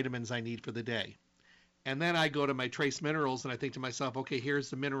major vitamins I need for the day. And then I go to my trace minerals and I think to myself, okay, here's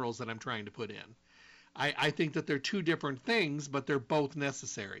the minerals that I'm trying to put in. I think that they're two different things, but they're both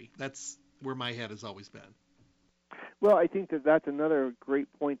necessary. That's where my head has always been. Well, I think that's another great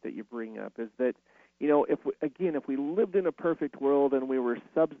point that you bring up, is that, if we lived in a perfect world and we were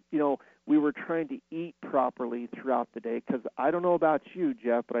we were trying to eat properly throughout the day, because I don't know about you,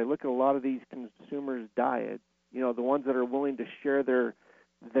 Jeff, but I look at a lot of these consumers' diets, the ones that are willing to share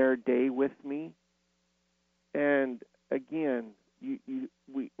their day with me. And again,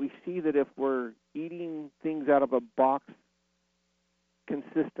 we see that if we're eating things out of a box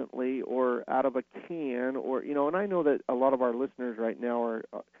consistently or out of a can, or and I know that a lot of our listeners right now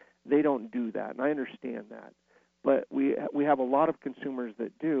they don't do that, and I understand that. But we have a lot of consumers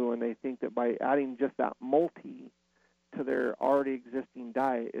that do, and they think that by adding just that multi to their already existing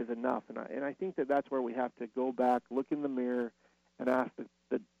diet is enough. And I think that that's where we have to go back, look in the mirror, and ask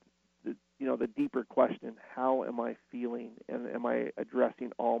the deeper question: how am I feeling, and am I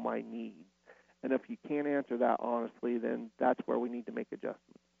addressing all my needs? And if you can't answer that honestly, then that's where we need to make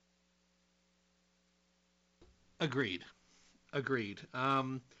adjustments. Agreed.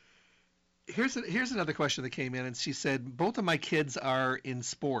 Here's another question that came in, and she said, both of my kids are in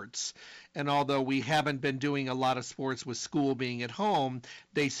sports, and although we haven't been doing a lot of sports with school being at home,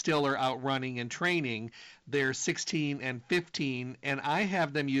 they still are out running and training. They're 16 and 15, and I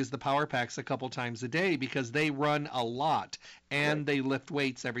have them use the Power Packs a couple times a day because they run a lot and They lift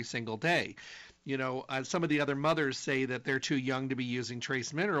weights every single day. Some of the other mothers say that they're too young to be using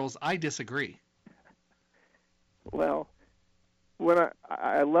trace minerals. I disagree. Well,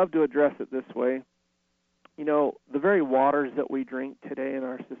 I love to address it this way. The very waters that we drink today in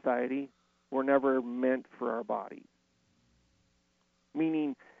our society were never meant for our bodies.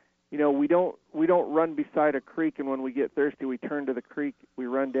 Meaning, we don't run beside a creek, and when we get thirsty, we turn to the creek, we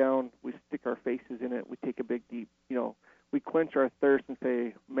run down, we stick our faces in it, we take a big deep, we quench our thirst and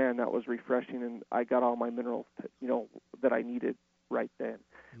say, man, that was refreshing, and I got all my minerals, that I needed right then.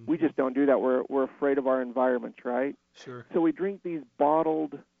 Mm-hmm. We just don't do that. We're afraid of our environments, right? Sure. So we drink these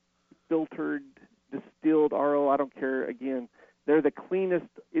bottled, filtered, distilled RO. I don't care. Again, they're the cleanest.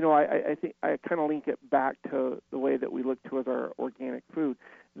 I think I kind of link it back to the way that we look to as our organic food.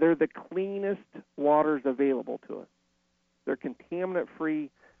 They're the cleanest waters available to us. They're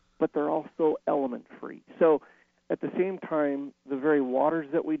contaminant-free, but they're also element-free. So at the same time, the very waters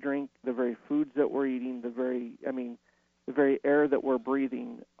that we drink, the very foods that we're eating, the very air that we're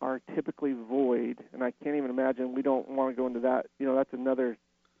breathing are typically void, and I can't even imagine. We don't want to go into that. That's another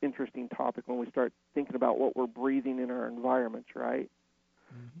interesting topic when we start thinking about what we're breathing in our environments, right?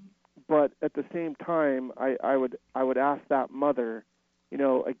 Mm-hmm. But at the same time, I would ask that mother,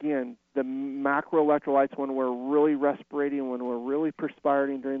 again, the macro electrolytes when we're really respirating, when we're really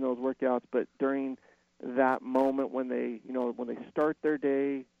perspiring during those workouts, but during that moment when they start their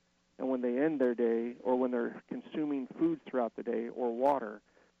day and when they end their day, or when they're consuming foods throughout the day or water,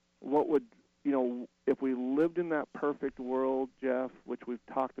 what would, if we lived in that perfect world, Jeff, which we've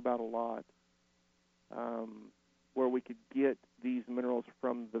talked about a lot, where we could get these minerals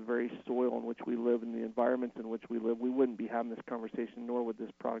from the very soil in which we live and the environments in which we live, we wouldn't be having this conversation, nor would this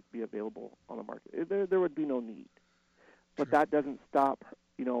product be available on the market. There would be no need. But Sure. That doesn't stop,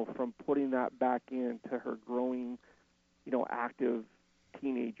 from putting that back into her growing, active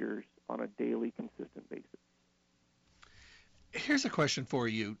teenagers on a daily, consistent basis. Here's a question for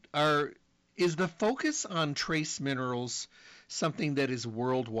you. Is the focus on trace minerals something that is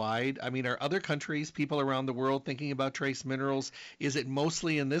worldwide? I mean, are other countries, people around the world thinking about trace minerals? Is it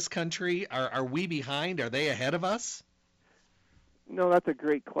mostly in this country? Are we behind? Are they ahead of us? No, that's a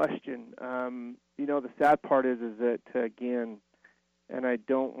great question. The sad part is that, again, and I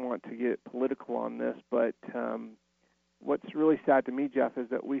don't want to get political on this, but what's really sad to me, Jeff, is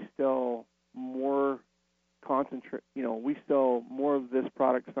that we sell more we sell more of this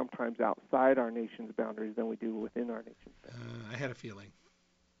product sometimes outside our nation's boundaries than we do within our nation's boundaries. I had a feeling.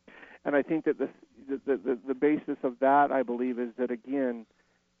 And I think that the basis of that, I believe, is that, again,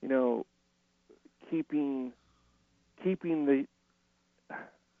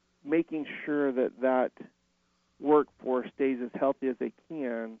 making sure that workforce stays as healthy as they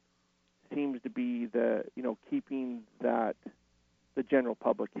can seems to be keeping the general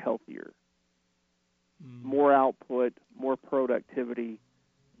public healthier. More output, more productivity,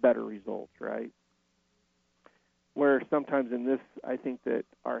 better results, right? Where sometimes in this, I think that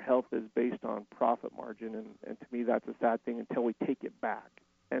our health is based on profit margin, and to me that's a sad thing until we take it back.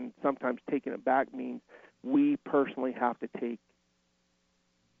 And sometimes taking it back means we personally have to take,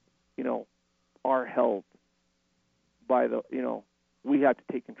 our health we have to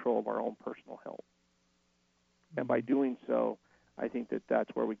take control of our own personal health. And by doing so, I think that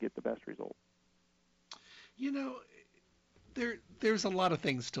that's where we get the best results. There's a lot of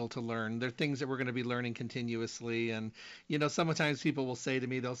things still to learn. There are things that we're going to be learning continuously. And, sometimes people will say to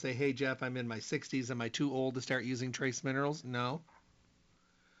me, they'll say, hey, Jeff, I'm in my 60s. Am I too old to start using trace minerals? No.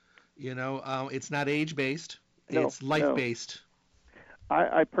 It's not age-based. No, it's life-based.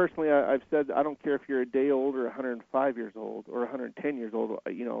 I personally, I've said, I don't care if you're a day old or 105 years old or 110 years old,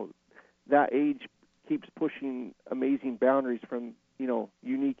 that age keeps pushing amazing boundaries from,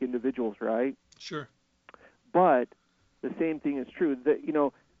 unique individuals, right? Sure. But the same thing is true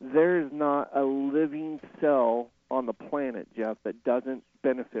that, there is not a living cell on the planet, Jeff, that doesn't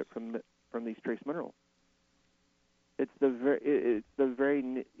benefit from these trace minerals. It's the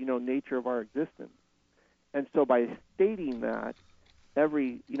very nature of our existence. And so by stating that,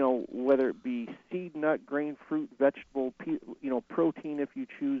 every, whether it be seed, nut, grain, fruit, vegetable, protein if you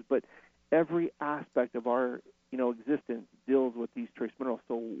choose, but every aspect of our, existence deals with these trace minerals.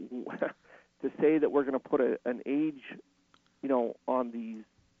 So to say that we're going to put an age, on these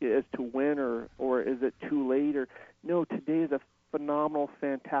as to when or is it too late no, today is a phenomenal,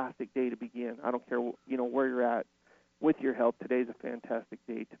 fantastic day to begin. I don't care, where you're at with your health. Today is a fantastic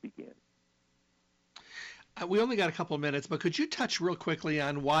day to begin. We only got a couple of minutes, but could you touch real quickly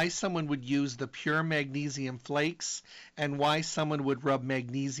on why someone would use the pure magnesium flakes and why someone would rub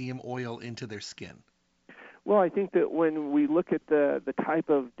magnesium oil into their skin? Well, I think that when we look at the type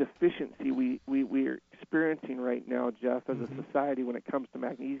of deficiency we're experiencing right now, Jeff, as a society when it comes to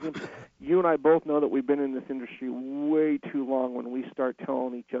magnesium, you and I both know that we've been in this industry way too long when we start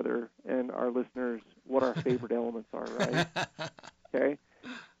telling each other and our listeners what our favorite elements are, right? Okay?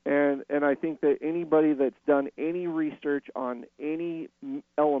 And I think that anybody that's done any research on any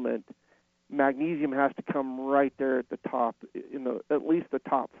element, magnesium has to come right there at the top, at least the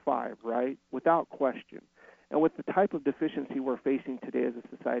top 5, right? Without question. And with the type of deficiency we're facing today as a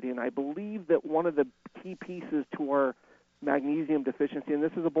society, and I believe that one of the key pieces to our magnesium deficiency, and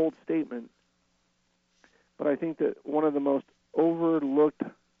this is a bold statement, but I think that one of the most overlooked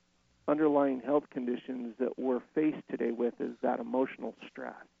underlying health conditions that we're faced today with is that emotional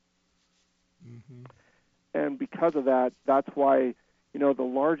stress. Mm-hmm. And because of that, that's why, the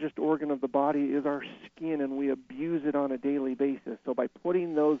largest organ of the body is our skin, and we abuse it on a daily basis. So by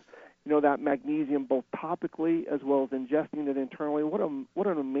putting those, that magnesium both topically as well as ingesting it internally, what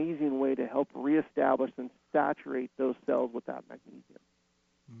an amazing way to help reestablish and saturate those cells with that magnesium.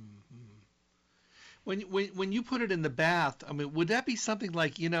 Mm-hmm. When you put it in the bath, I mean, would that be something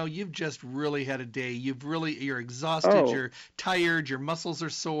like, you've just really had a day, you're exhausted, you're tired, your muscles are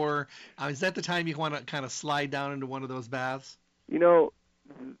sore. Is that the time you want to kind of slide down into one of those baths?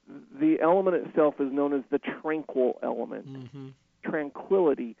 The element itself is known as the tranquil element. Mm-hmm.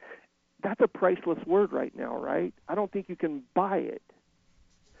 Tranquility. That's a priceless word right now, right? I don't think you can buy it.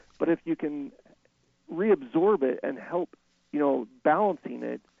 But if you can reabsorb it and help, balancing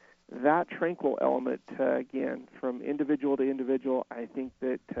it, that tranquil element, again, from individual to individual, I think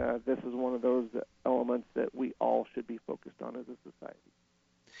that this is one of those elements that we all should be focused on as a society.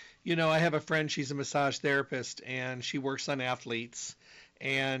 I have a friend, she's a massage therapist, and she works on athletes.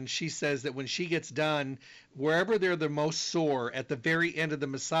 And she says that when she gets done, wherever they're the most sore, at the very end of the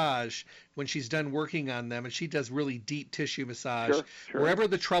massage, when she's done working on them, and she does really deep tissue massage, sure. Wherever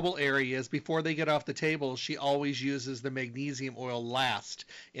the trouble area is, before they get off the table, she always uses the magnesium oil last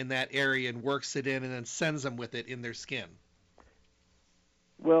in that area and works it in and then sends them with it in their skin.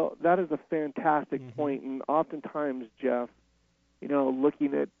 Well, that is a fantastic point. And oftentimes, Jeff,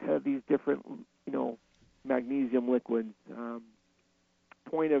 looking at these different, magnesium liquids,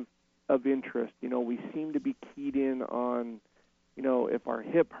 point of interest, we seem to be keyed in on, if our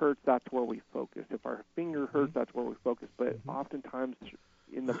hip hurts, that's where we focus. If our finger hurts, that's where we focus. But oftentimes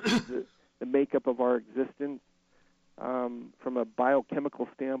in the makeup of our existence, from a biochemical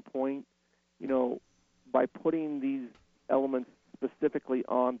standpoint, by putting these elements specifically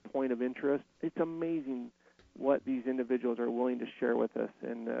on point of interest, it's amazing what these individuals are willing to share with us.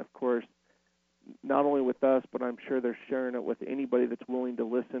 And, of course, not only with us, but I'm sure they're sharing it with anybody that's willing to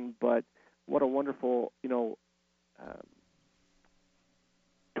listen. But what a wonderful,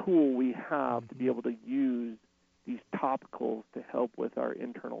 tool we have to be able to use these topicals to help with our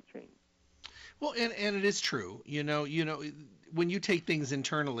internal change. Well, and it is true. When you take things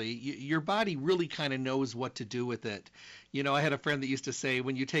internally, your body really kind of knows what to do with it. I had a friend that used to say,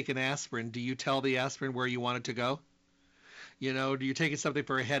 when you take an aspirin, do you tell the aspirin where you want it to go? Do you take something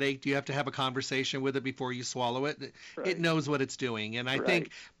for a headache? Do you have to have a conversation with it before you swallow it? Right. It knows what it's doing. And I think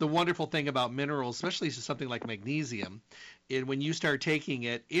the wonderful thing about minerals, especially something like magnesium, is when you start taking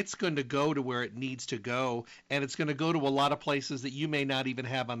it, it's going to go to where it needs to go, and it's going to go to a lot of places that you may not even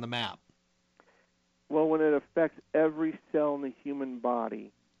have on the map. Well, when it affects every cell in the human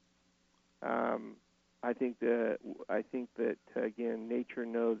body, I think that again, nature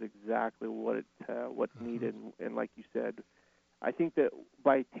knows exactly what's needed, and like you said, I think that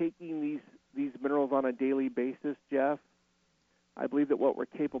by taking these minerals on a daily basis, Jeff, I believe that what we're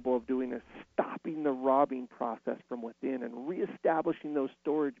capable of doing is stopping the robbing process from within and reestablishing those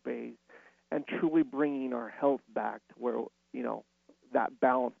storage bays and truly bringing our health back to where, that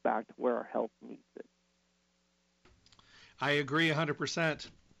balance back to where our health needs it. I agree 100%.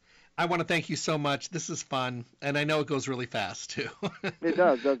 I want to thank you so much. This is fun, and I know it goes really fast, too. It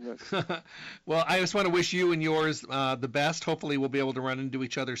does, doesn't it? Well, I just want to wish you and yours the best. Hopefully, we'll be able to run into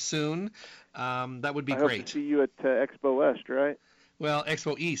each other soon. That would be great. I hope to see you at Expo West, right? Well,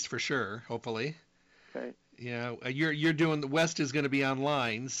 Expo East for sure, hopefully. Okay. You're doing the West is going to be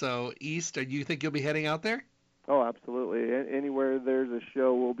online, so East, do you think you'll be heading out there? Oh, absolutely. Anywhere there's a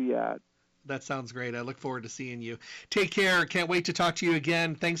show, we'll be at. That sounds great. I look forward to seeing you. Take care. Can't wait to talk to you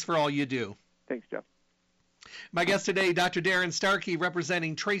again. Thanks for all you do. Thanks, Jeff. My guest today, Dr. Darren Starkey,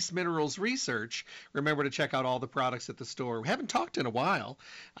 representing Trace Minerals Research. Remember to check out all the products at the store. We haven't talked in a while.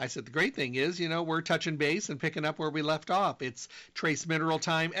 I said the great thing is, we're touching base and picking up where we left off. It's Trace Mineral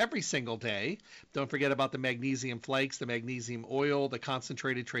time every single day. Don't forget about the magnesium flakes, the magnesium oil, the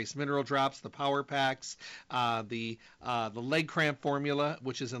concentrated Trace Mineral drops, the power packs, the leg cramp formula,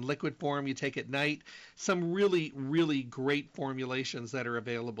 which is in liquid form you take at night. Some really, really great formulations that are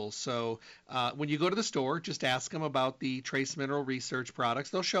available. So when you go to the store, just ask them about the Trace Mineral Research products.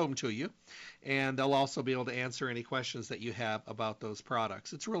 They'll show them to you, and they'll also be able to answer any questions that you have about those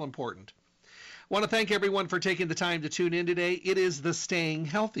products. It's real important. I want to thank everyone for taking the time to tune in today. It is the Staying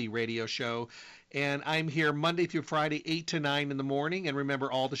Healthy radio show, and I'm here Monday through Friday, 8 to 9 in the morning. And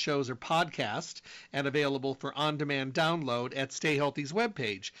remember, all the shows are podcast and available for on-demand download at Stay Healthy's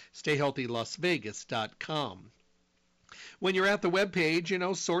webpage, stayhealthylasvegas.com. When you're at the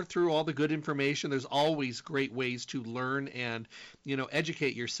webpage, sort through all the good information. There's always great ways to learn and,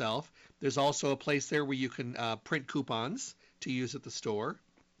 educate yourself. There's also a place there where you can print coupons to use at the store.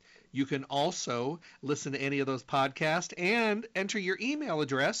 You can also listen to any of those podcasts and enter your email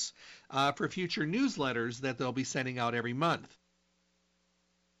address for future newsletters that they'll be sending out every month.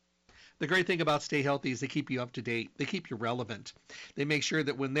 The great thing about Stay Healthy is they keep you up to date. They keep you relevant. They make sure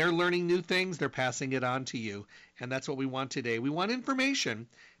that when they're learning new things, they're passing it on to you. And that's what we want today. We want information,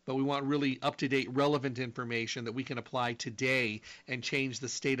 but we want really up-to-date, relevant information that we can apply today and change the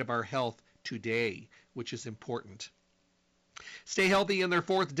state of our health today, which is important. Stay Healthy in their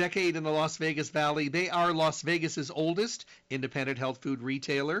fourth decade in the Las Vegas Valley. They are Las Vegas's oldest independent health food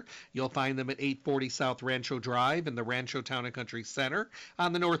retailer. You'll find them at 840 South Rancho Drive in the Rancho Town and Country Center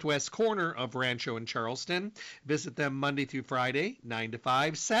on the northwest corner of Rancho and Charleston. Visit them Monday through Friday, 9 to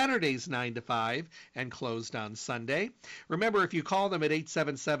 5, Saturdays 9 to 5, and closed on Sunday. Remember, if you call them at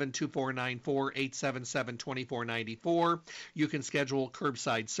 877-2494, 877-2494, you can schedule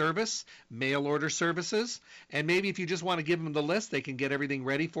curbside service, mail order services, and maybe if you just want to give them the list, they can get everything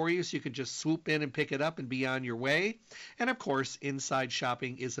ready for you, so you can just swoop in and pick it up and be on your way. And of course, inside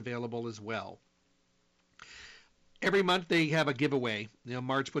shopping is available as well. Every month they have a giveaway.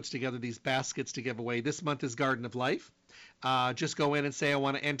 Marge puts together these baskets to give away. This month is Garden of Life. Just go in and say, I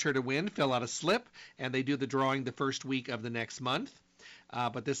want to enter to win, fill out a slip, and they do the drawing the first week of the next month.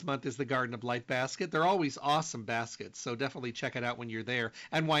 But this month is the Garden of Life basket. They're always awesome baskets, so definitely check it out when you're there.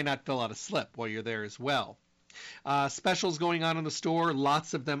 And why not fill out a slip while you're there as well? Specials going on in the store,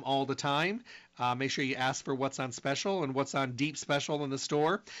 lots of them all the time. Make sure you ask for what's on special and what's on deep special in the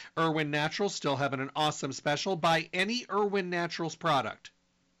store. Irwin Naturals still having an awesome special. Buy any Irwin Naturals product.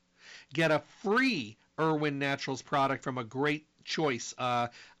 Get a free Irwin Naturals product from a great choice.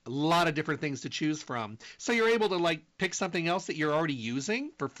 A lot of different things to choose from. So you're able to pick something else that you're already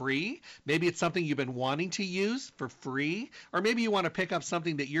using for free. Maybe it's something you've been wanting to use for free. Or maybe you want to pick up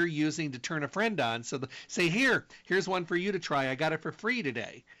something that you're using to turn a friend on. So say, here's one for you to try. I got it for free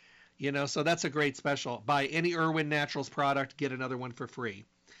today. So that's a great special. Buy any Irwin Naturals product, get another one for free.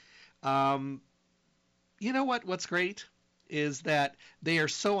 You know what's great is that they are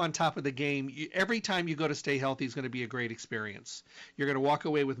so on top of the game. Every time you go to Stay Healthy is going to be a great experience. You're going to walk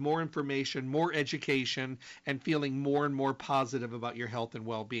away with more information, more education, and feeling more and more positive about your health and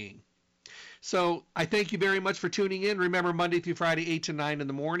well-being. So I thank you very much for tuning in. Remember, Monday through Friday, 8 to 9 in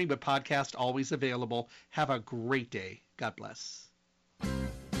the morning, but podcast always available. Have a great day. God bless.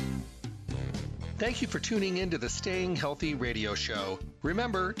 Thank you for tuning in to the Staying Healthy radio show.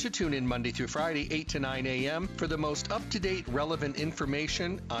 Remember to tune in Monday through Friday, 8 to 9 a.m. for the most up-to-date, relevant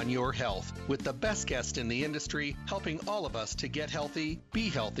information on your health, with the best guest in the industry, helping all of us to get healthy, be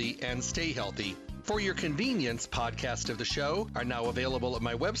healthy, and stay healthy. For your convenience, podcasts of the show are now available at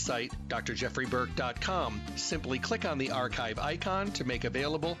my website, drjeffreyburke.com. Simply click on the archive icon to make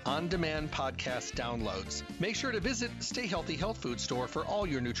available on-demand podcast downloads. Make sure to visit Stay Healthy Health Food Store for all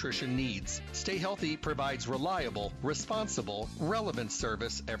your nutrition needs. Stay Healthy provides reliable, responsible, relevant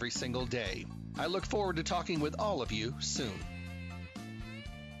service every single day. I look forward to talking with all of you soon.